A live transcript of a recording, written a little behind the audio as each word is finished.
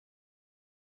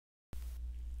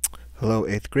Hello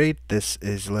 8th grade, this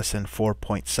is lesson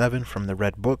 4.7 from the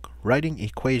red book, writing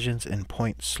equations in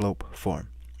point-slope form.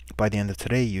 By the end of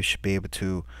today, you should be able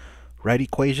to write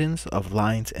equations of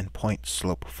lines in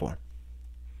point-slope form.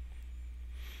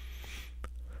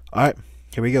 Alright,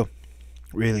 here we go.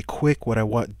 Really quick, what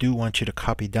I do want you to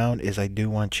copy down is I do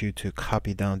want you to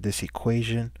copy down this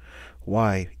equation,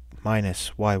 y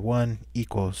minus y1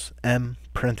 equals m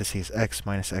parentheses x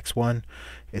minus x1.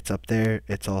 It's up there,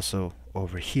 it's also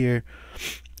over here.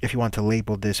 If you want to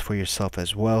label this for yourself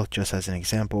as well, just as an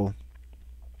example,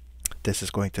 this is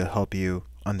going to help you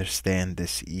understand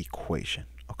this equation.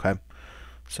 Okay,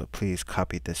 so please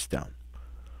copy this down.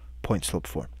 Point slope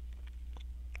form.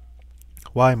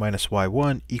 Y minus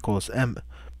y1 equals m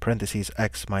parentheses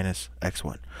x minus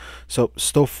x1.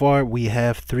 So far we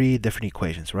have three different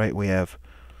equations, right? We have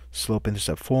slope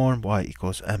intercept form, y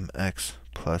equals mx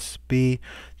plus b.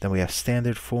 Then we have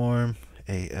standard form,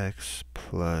 ax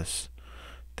plus,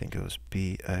 I think it was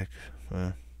bx.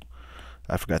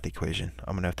 I forgot the equation.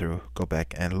 I'm gonna have to go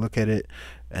back and look at it.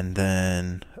 And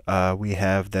then we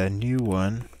have the new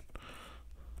one,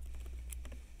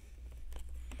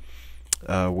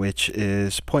 which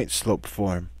is point slope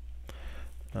form.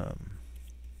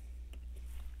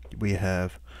 We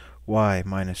have y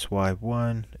minus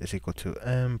y1 is equal to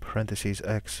m parentheses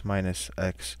x minus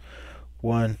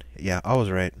x1. Yeah, I was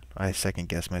right. I second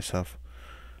guessed myself.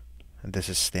 And this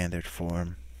is standard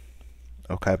form.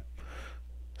 Okay,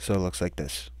 so it looks like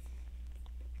this.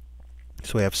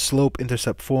 So we have slope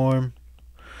intercept form,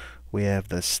 we have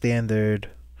the standard,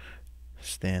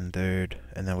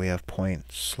 and then we have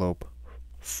point slope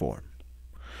form.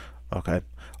 Okay,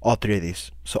 all three of these.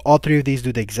 So all three of these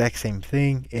do the exact same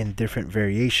thing in different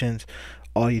variations.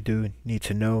 All you do need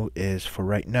to know is, for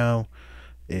right now,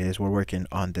 is we're working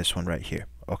on this one right here.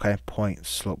 Okay, point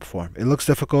slope form. It looks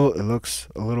difficult, it looks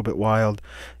a little bit wild.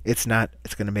 It's not.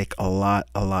 It's going to make a lot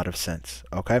of sense,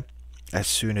 okay, as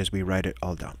soon as we write it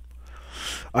all down.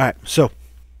 All right, so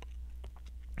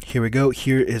here we go.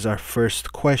 Here is our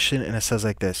first question, and it says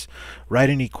like this: write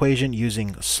an equation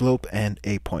using slope and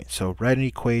a point. So write an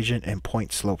equation in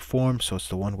point slope form. So it's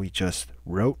the one we just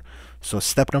wrote. So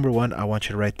step number one I want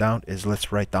you to write down is,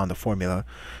 let's write down the formula,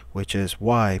 which is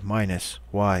y minus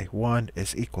y1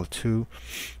 is equal to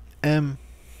m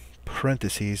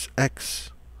parentheses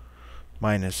x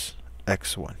minus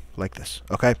x1, like this.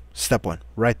 Okay, step one,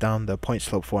 write down the point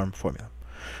slope form formula.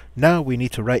 Now we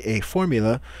need to write a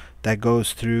formula that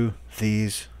goes through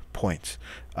these points.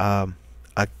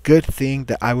 A good thing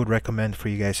that I would recommend for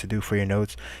you guys to do for your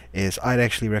notes is I'd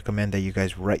actually recommend that you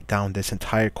guys write down this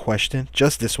entire question,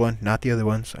 just this one, not the other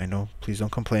ones. I know, please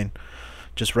don't complain.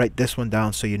 Just write this one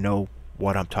down so you know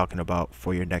what I'm talking about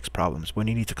for your next problems when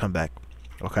you need to come back.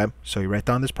 Okay, so you write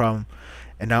down this problem,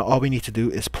 and now all we need to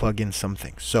do is plug in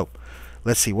something. So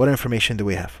let's see, what information do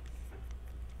we have?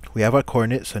 We have our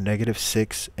coordinates, so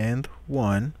 -6 and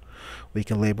 1. We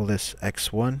can label this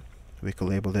x1, we can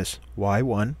label this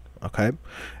y1. Okay,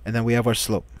 and then we have our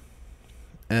slope.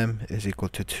 M is equal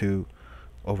to 2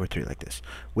 over 3, like this.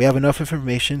 We have enough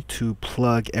information to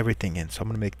plug everything in. So I'm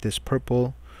going to make this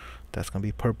purple. That's going to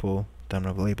be purple. Then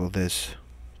I'm going to label this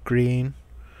green,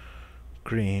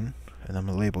 and I'm going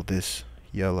to label this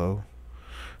yellow,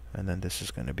 and then this is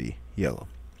going to be yellow.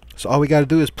 So all we got to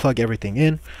do is plug everything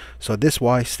in. So this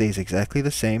y stays exactly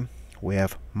the same. We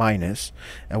have minus,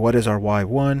 and what is our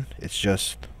y1? It's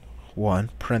just 1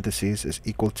 parentheses is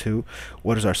equal to,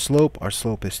 what is our slope? Our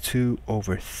slope is 2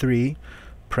 over 3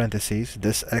 parentheses,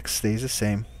 this x stays the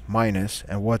same, minus,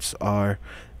 and what's our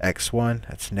x1?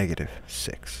 That's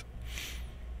 -6.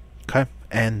 Okay,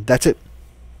 and that's it.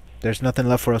 There's nothing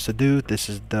left for us to do. This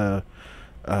is the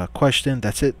question.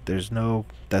 That's it.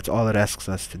 That's all it asks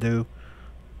us to do.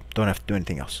 Don't have to do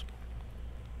anything else.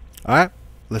 Alright,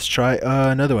 let's try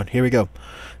another one. Here we go.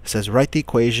 It says write the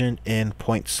equation in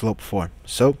point slope form.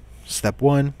 So step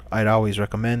one I'd always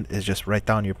recommend is just write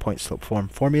down your point slope form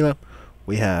formula.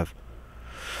 We have,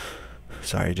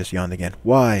 sorry, just yawned again,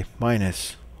 y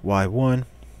minus y1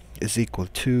 is equal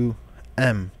to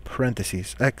m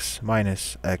parentheses x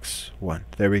minus x1.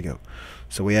 There we go.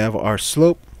 So we have our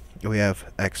slope, we have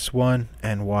x1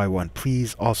 and y1.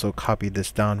 Please also copy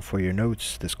this down for your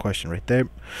notes, this question right there.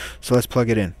 So let's plug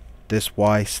it in. This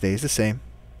y stays the same.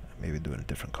 Maybe do it in a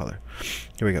different color.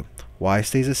 Here we go. Y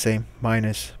stays the same,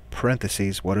 minus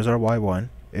parentheses, what is our y1?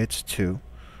 It's 2.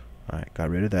 Alright, got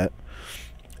rid of that.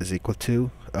 Is equal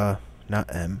to,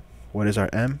 not m. What is our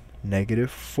m?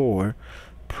 -4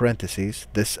 parentheses.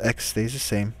 This x stays the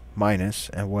same, minus,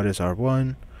 and what is our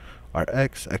 1? Our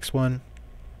x1,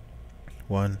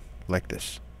 1, like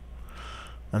this.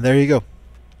 And there you go.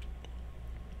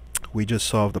 we just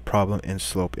solved the problem in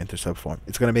slope-intercept form.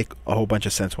 It's going to make a whole bunch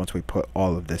of sense once we put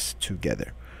all of this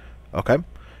together. Okay,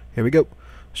 here we go.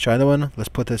 Let's try another one. Let's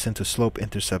put this into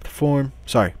slope-intercept form.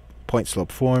 Sorry,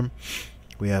 point-slope form.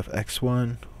 We have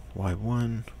x1,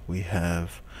 y1. We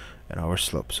have and our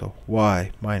slope. So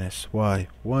y minus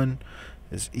y1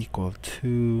 is equal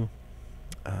to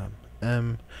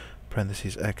m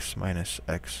parentheses x minus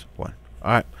x1.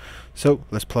 Alright, so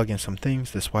let's plug in some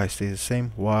things. This y stays the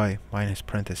same. Y minus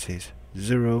parentheses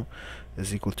 0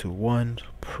 is equal to 1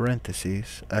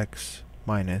 parentheses x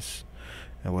minus,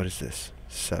 and what is this?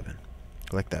 7.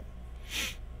 Like that.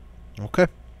 Okay.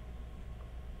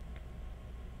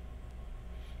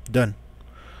 Done.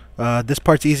 This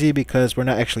part's easy because we're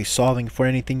not actually solving for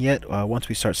anything yet. Once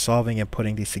we start solving and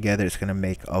putting these together, it's going to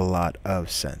make a lot of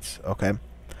sense. Okay,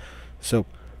 so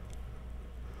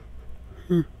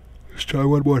let's try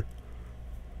one more.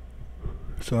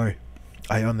 Sorry,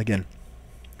 I yawned again.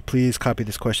 Please copy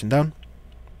this question down.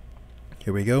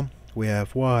 Here we go. We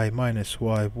have y minus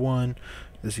y1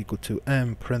 is equal to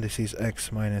m parentheses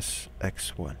x minus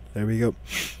x1. There we go.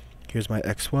 Here's my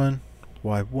x1,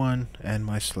 y1, and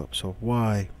my slope. So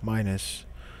y minus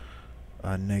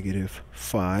negative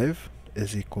 5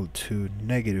 is equal to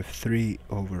negative 3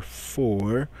 over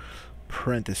 4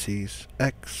 parentheses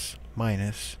x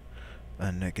minus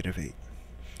negative 8.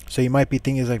 So you might be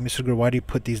thinking, like, Mr. Greer, why do you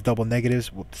put these double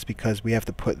negatives? Well, it's because we have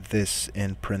to put this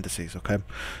in parentheses, okay?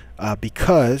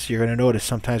 Because you're going to notice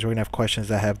sometimes we're going to have questions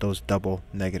that have those double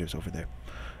negatives over there.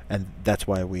 And that's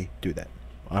why we do that.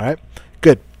 All right,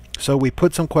 good. So we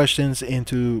put some questions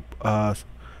into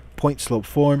point slope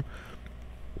form.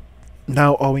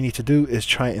 Now all we need to do is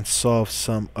try and solve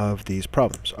some of these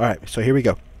problems. All right, so here we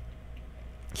go.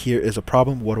 Here is a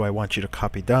problem. What do I want you to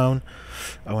copy down?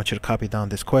 I want you to copy down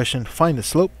this question. Find the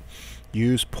slope.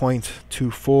 Use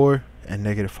 0.24 and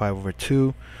negative 5 over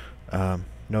 2.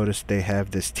 Notice they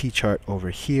have this t-chart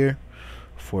over here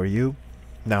for you.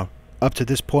 Now, up to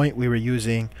this point, we were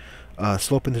using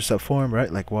slope-intercept form, right?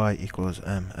 Like y equals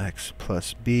mx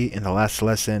plus b. In the last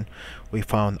lesson, we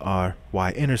found our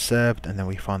y-intercept, and then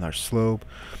we found our slope,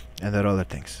 and then other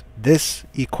things. This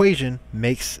equation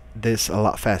makes this a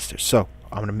lot faster. So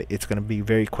it's gonna be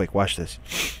very quick. Watch this.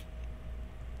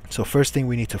 So first thing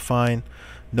we need to find,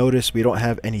 notice we don't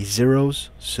have any zeros,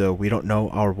 so we don't know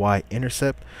our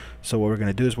y-intercept. So what we're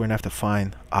gonna do is we're gonna have to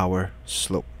find our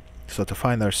slope. So to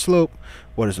find our slope,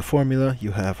 what is the formula?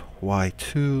 You have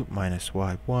y2 minus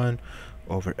y1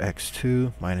 over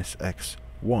x2 minus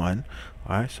x1.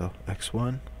 Alright, so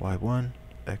x1, y1,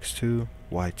 x2,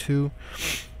 y2.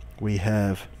 We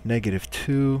have negative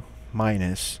 2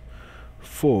 minus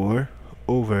 4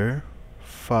 over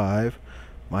 5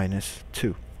 minus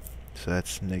 2. So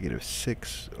that's negative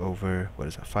 6 over, what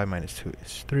is that? 5 minus 2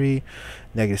 is 3.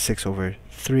 Negative 6 over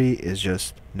 3 is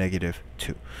just negative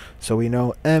 2. So we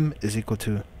know m is equal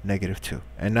to negative 2.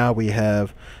 And now we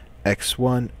have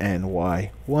x1 and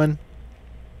y1.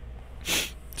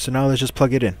 So now let's just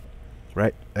plug it in,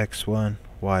 right? x1,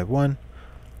 y1.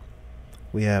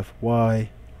 We have y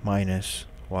minus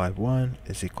y1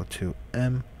 is equal to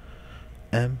m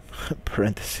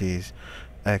parentheses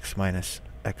x minus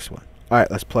x1. Alright,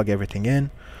 let's plug everything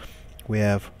in. We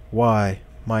have y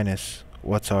minus,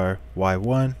 what's our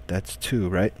y1? That's 2,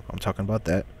 right? I'm talking about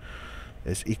that.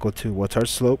 Is equal to, what's our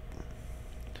slope?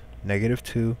 Negative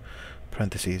 2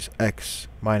 parentheses x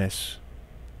minus,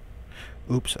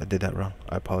 oops, I did that wrong.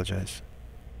 I apologize.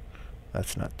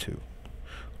 That's not 2.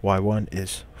 y1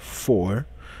 is 4.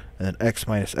 And then x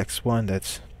minus x1,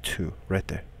 that's 2 right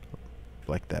there.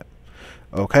 Like that.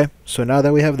 Okay, so now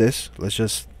that we have this, let's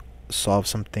just solve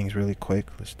some things really quick.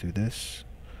 Let's do this.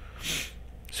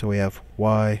 So we have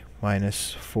y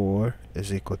minus 4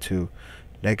 is equal to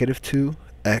negative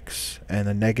 2x, and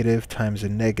the negative times a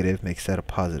negative makes that a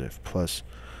positive, plus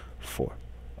 4.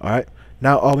 Alright,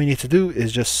 now all we need to do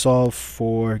is just solve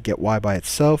for, get y by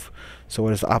itself. So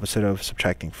what is the opposite of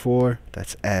subtracting 4?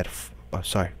 That's add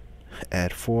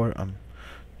 4. I'm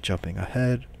jumping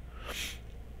ahead.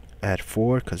 Add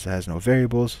 4 because it has no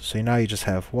variables. So now you just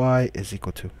have y is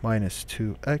equal to minus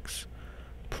 2x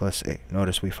plus 8.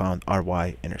 Notice we found our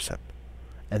y-intercept.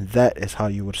 And that is how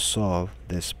you would solve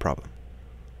this problem.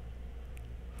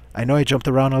 I know I jumped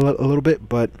around a little bit,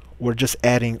 but we're just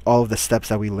adding all of the steps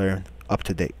that we learned up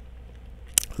to date.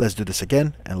 Let's do this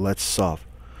again and let's solve.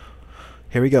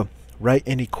 Here we go. Write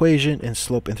an equation in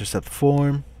slope-intercept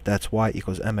form. That's y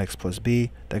equals mx plus b.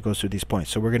 That goes through these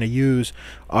points. So we're going to use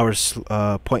our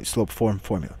point slope form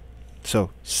formula.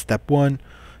 So step 1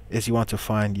 is you want to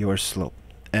find your slope.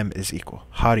 M is equal.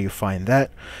 How do you find that?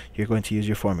 You're going to use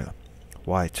your formula.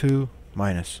 y2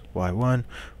 minus y1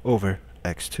 over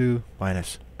x2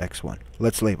 minus x1.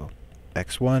 Let's label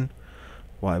x1,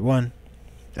 y1,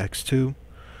 x2,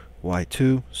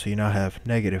 y2. So you now have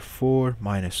negative 4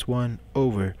 minus 1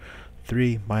 over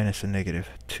 3 minus a negative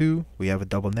 2. We have a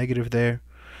double negative there.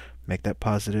 Make that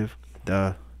positive.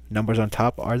 The numbers on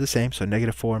top are the same, so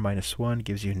negative 4 minus 1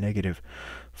 gives you negative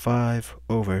 5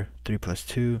 over 3 plus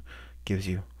 2 gives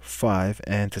you 5.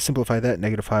 And to simplify that,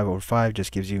 negative 5 over 5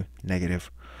 just gives you negative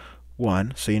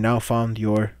 1. So you now found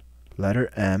your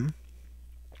letter M.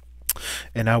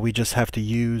 And now we just have to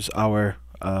use our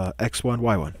x1,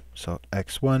 y1. So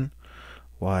x1,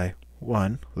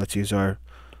 y1. Let's use our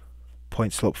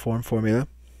point slope form formula.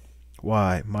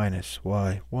 Y minus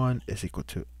y1 is equal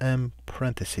to m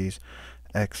parentheses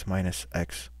x minus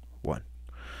x1.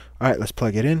 Alright, let's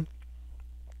plug it in.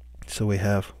 So we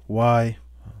have y,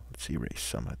 let's erase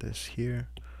some of this here.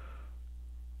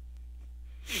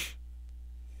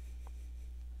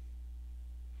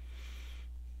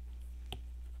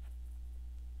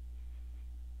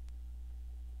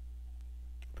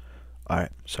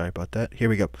 Alright, sorry about that. Here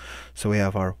we go. So we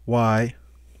have our y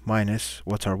minus,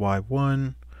 what's our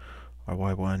y1? Our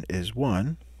y1 is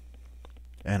 1.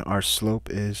 And our slope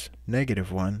is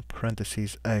negative 1,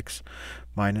 parentheses x,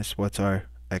 minus what's our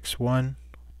x1?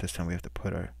 This time we have to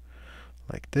put our,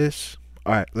 like this.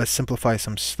 Alright, let's simplify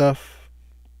some stuff.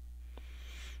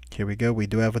 Here we go. We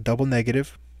do have a double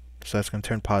negative, so that's going to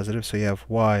turn positive. So you have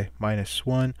y minus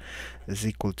 1 is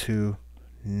equal to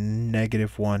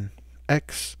negative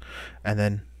 1x. And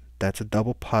then that's a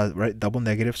double double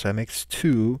negative, so that makes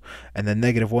 2. And then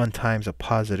negative 1 times a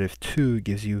positive 2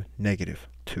 gives you negative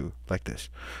 2, like this.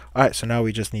 Alright, so now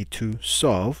we just need to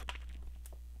solve.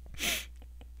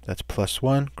 That's plus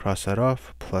 1, cross that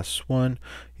off, plus 1.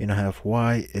 You now have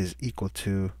y is equal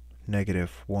to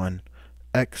negative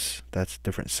 1x. That's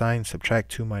different sign.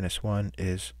 Subtract 2 minus 1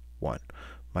 is 1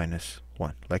 minus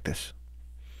 1, like this.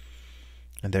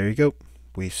 And there you go.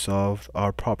 We solved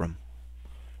our problem.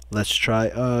 Let's try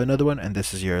another one, and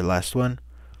this is your last one.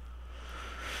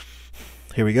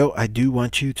 Here we go. I do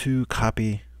want you to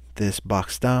copy this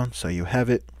box down so you have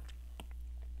it.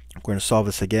 We're going to solve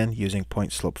this again using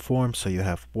point slope form. So you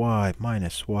have y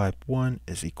minus y1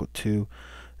 is equal to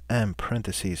m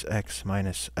parentheses x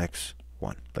minus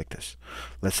x1, like this.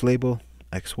 Let's label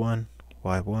x1,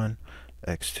 y1,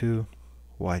 x2,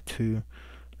 y2,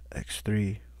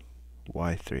 x3,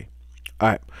 y3.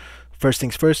 Alright, first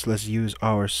things first, let's use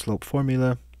our slope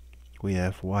formula. We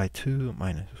have y2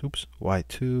 minus,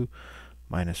 y2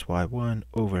 minus y1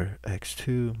 over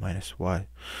x2 minus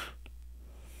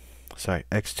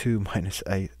x2 minus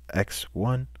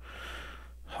x1.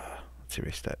 Let's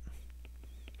erase that.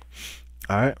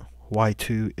 Alright,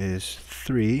 y2 is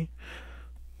 3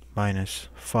 minus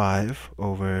 5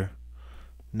 over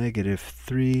negative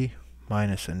 3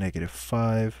 minus a negative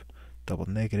 5, double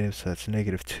negative, so that's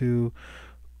negative 2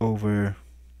 over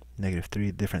negative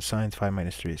 3, different signs. 5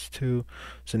 minus 3 is 2.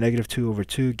 So negative 2 over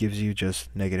 2 gives you just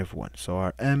negative 1. So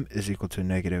our m is equal to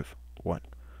negative 1.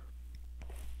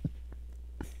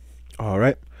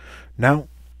 Alright, now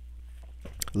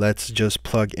let's just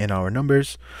plug in our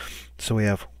numbers. So we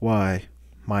have y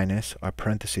minus our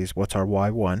parentheses, what's our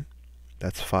y1?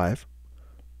 That's 5.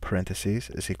 Parentheses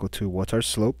is equal to what's our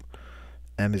slope?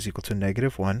 M is equal to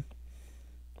negative 1.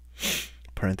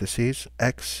 Parentheses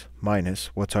x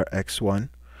minus what's our x1?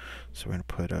 So we're going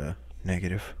to put a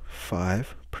negative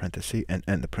 5 parenthesis and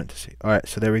end the parenthesis. Alright,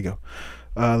 so there we go.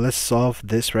 Let's solve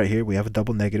this right here. We have a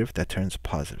double negative that turns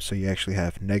positive. So you actually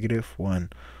have negative 1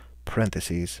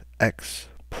 parentheses x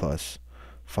plus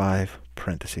 5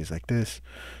 parentheses like this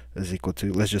is equal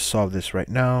to, let's just solve this right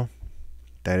now.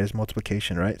 That is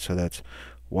multiplication, right? So that's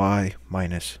y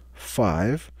minus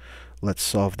 5. Let's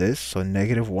solve this. So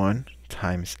negative 1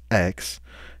 times x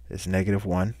is negative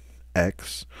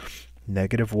 1x.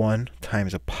 Negative 1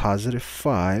 times a positive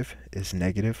 5 is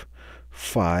negative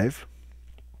 5.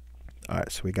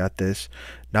 Alright, so we got this.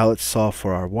 Now let's solve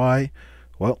for our y.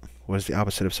 Well, what is the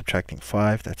opposite of subtracting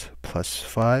 5? That's plus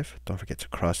 5. Don't forget to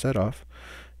cross that off.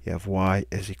 You have y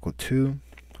is equal to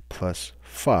plus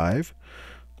 5.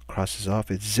 Crosses off,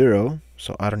 it's 0.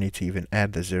 So I don't need to even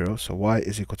add the 0. So y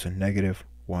is equal to negative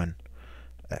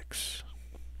 1x.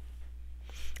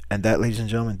 And that, ladies and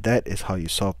gentlemen, that is how you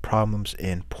solve problems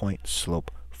in point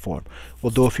slope form.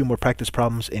 We'll do a few more practice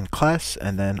problems in class,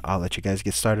 and then I'll let you guys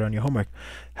get started on your homework.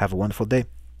 Have a wonderful day.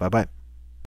 Bye-bye.